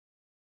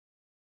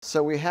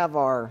So we have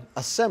our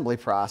assembly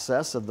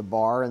process of the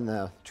bar and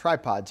the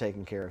tripod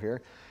taken care of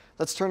here.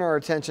 Let's turn our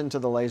attention to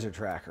the laser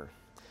tracker.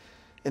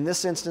 In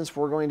this instance,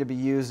 we're going to be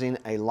using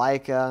a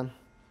Leica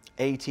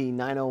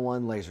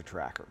AT901 laser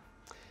tracker.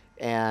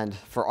 And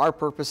for our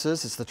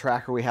purposes, it's the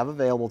tracker we have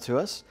available to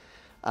us.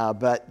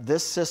 But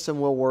this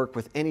system will work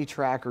with any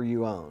tracker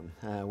you own.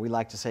 We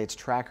like to say it's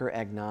tracker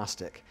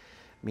agnostic,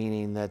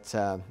 meaning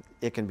that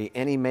it can be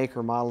any make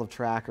or model of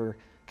tracker.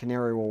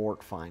 KinAiry will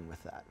work fine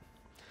with that.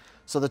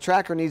 So the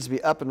tracker needs to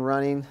be up and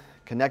running,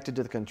 connected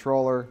to the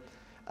controller,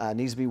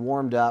 needs to be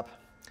warmed up.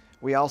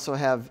 We also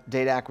have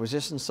data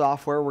acquisition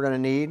software we're going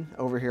to need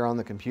over here on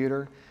the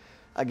computer.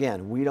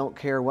 Again, we don't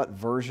care what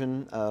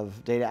version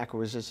of data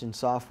acquisition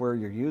software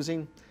you're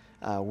using.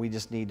 We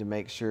just need to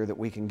make sure that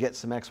we can get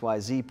some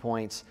XYZ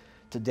points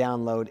to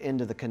download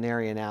into the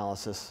KinAiry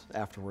analysis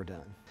after we're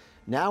done.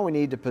 Now we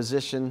need to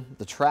position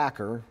the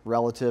tracker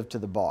relative to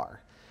the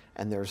bar.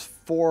 And there's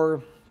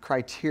 4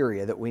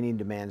 criteria that we need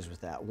to manage with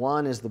that.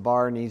 One is the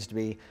bar needs to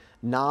be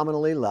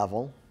nominally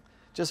level,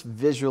 just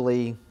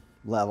visually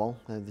level,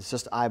 it's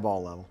just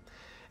eyeball level.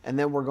 And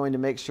then we're going to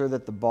make sure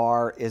that the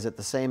bar is at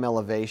the same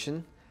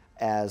elevation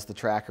as the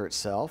tracker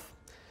itself.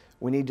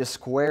 We need to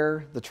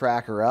square the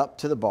tracker up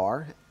to the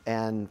bar,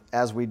 and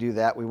as we do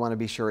that, we want to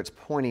be sure it's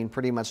pointing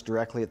pretty much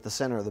directly at the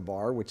center of the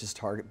bar, which is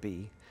target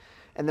B.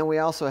 And then we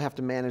also have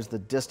to manage the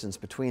distance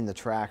between the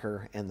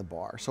tracker and the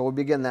bar. So we'll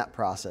begin that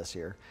process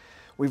here.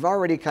 We've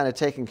already kind of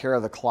taken care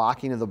of the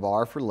clocking of the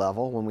bar for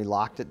level when we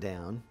locked it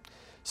down.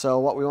 So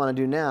what we want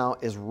to do now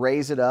is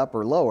raise it up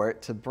or lower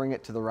it to bring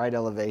it to the right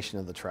elevation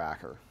of the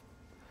tracker.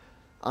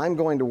 I'm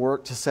going to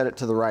work to set it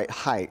to the right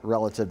height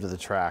relative to the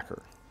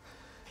tracker.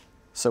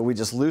 So we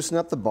just loosen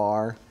up the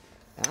bar,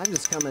 and I'm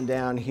just coming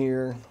down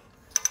here.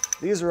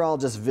 These are all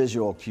just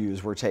visual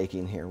cues we're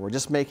taking here. We're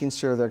just making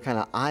sure they're kind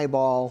of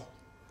eyeball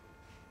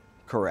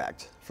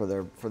correct for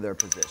their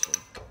position.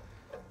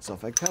 So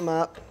if I come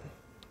up,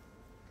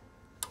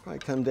 probably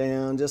come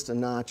down just a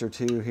notch or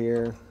 2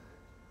 here.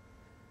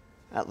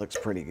 That looks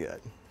pretty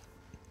good.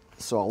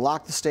 So I'll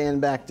lock the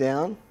stand back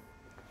down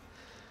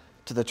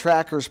to the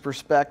tracker's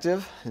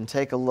perspective and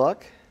take a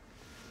look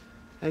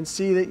and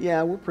see that,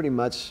 yeah, we're pretty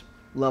much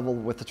level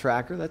with the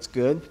tracker. That's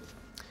good.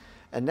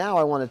 And now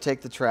I want to take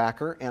the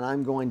tracker and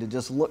I'm going to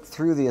just look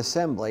through the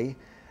assembly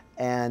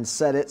and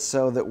set it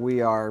so that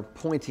we are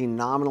pointing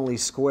nominally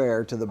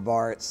square to the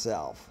bar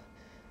itself.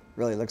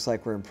 Really looks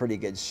like we're in pretty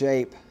good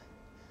shape.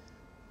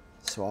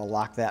 So I'll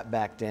lock that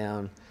back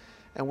down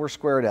and we're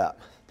squared up.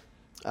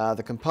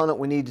 The component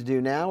we need to do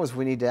now is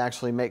we need to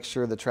actually make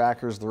sure the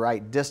tracker is the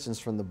right distance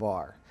from the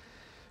bar.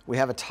 We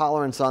have a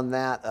tolerance on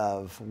that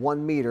of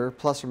 1 meter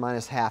plus or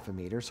minus half a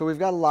meter, so we've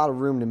got a lot of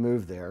room to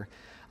move there.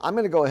 I'm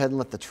going to go ahead and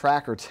let the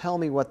tracker tell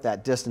me what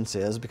that distance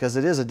is because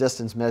it is a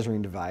distance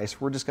measuring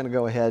device. We're just going to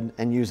go ahead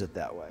and use it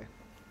that way.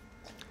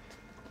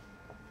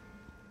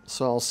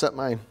 So I'll set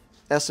my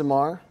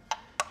SMR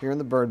here in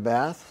the bird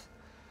bath.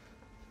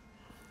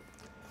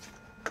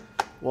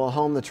 We'll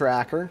home the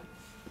tracker.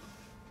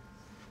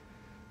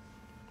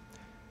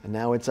 And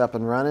now it's up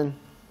and running.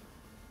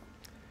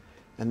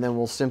 And then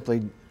we'll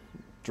simply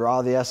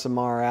draw the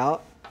SMR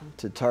out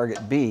to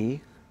target B.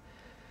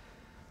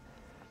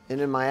 And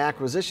in my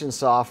acquisition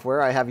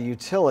software, I have a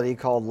utility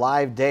called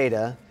Live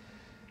Data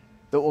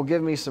that will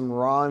give me some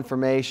raw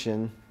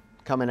information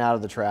coming out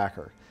of the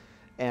tracker.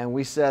 And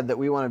we said that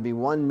we want to be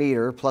 1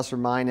 meter plus or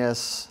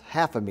minus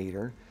half a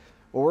meter.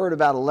 Well, we're at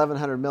about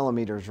 1,100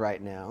 millimeters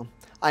right now.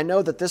 I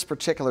know that this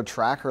particular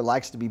tracker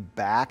likes to be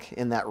back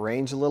in that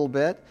range a little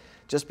bit,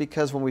 just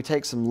because when we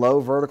take some low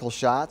vertical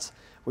shots,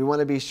 we want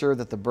to be sure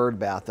that the bird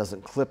bath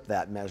doesn't clip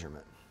that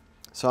measurement.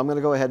 So I'm going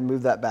to go ahead and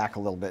move that back a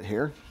little bit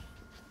here.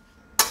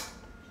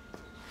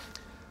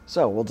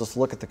 So we'll just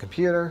look at the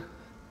computer,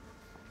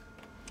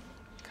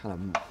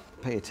 kind of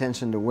pay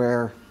attention to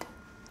where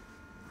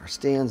our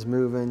stand's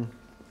moving,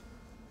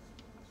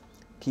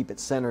 keep it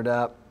centered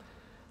up.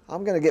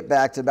 I'm going to get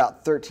back to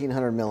about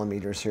 1,300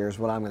 millimeters here is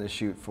what I'm going to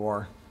shoot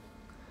for.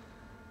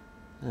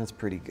 That's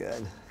pretty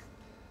good.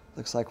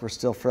 Looks like we're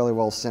still fairly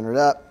well centered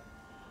up.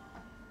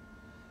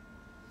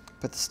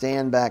 Put the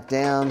stand back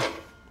down.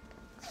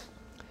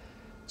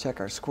 Check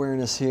our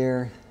squareness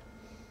here.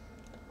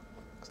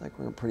 Looks like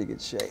we're in pretty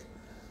good shape.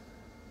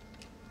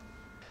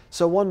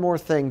 So one more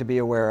thing to be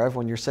aware of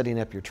when you're setting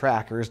up your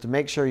tracker is to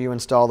make sure you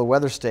install the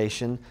weather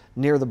station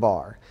near the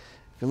bar.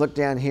 If you look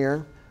down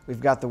here, we've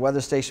got the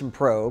weather station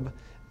probe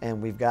and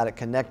we've got it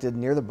connected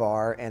near the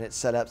bar and it's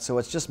set up so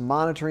it's just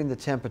monitoring the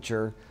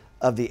temperature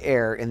of the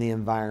air in the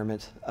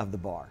environment of the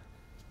bar.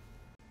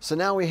 So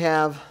now we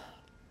have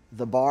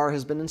the bar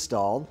has been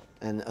installed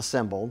and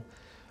assembled.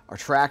 Our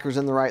tracker's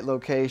in the right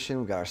location.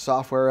 We've got our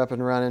software up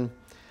and running.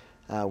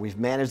 We've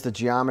managed the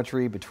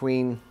geometry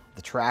between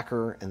the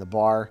tracker and the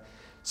bar.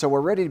 So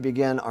we're ready to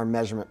begin our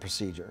measurement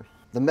procedure.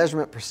 The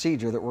measurement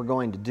procedure that we're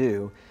going to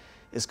do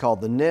is called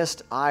the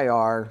NIST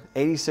IR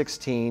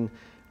 8016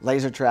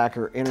 Laser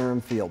Tracker Interim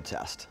Field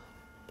Test.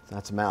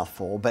 That's a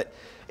mouthful, but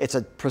it's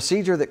a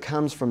procedure that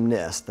comes from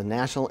NIST, the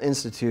National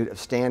Institute of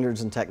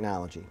Standards and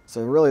Technology.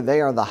 So really they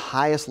are the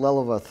highest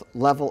level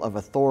of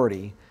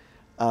authority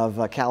of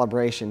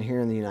calibration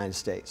here in the United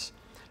States.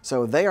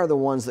 So they are the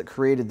ones that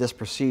created this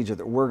procedure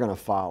that we're going to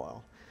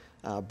follow.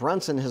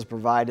 Brunson has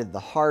provided the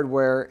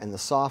hardware and the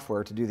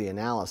software to do the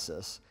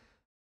analysis.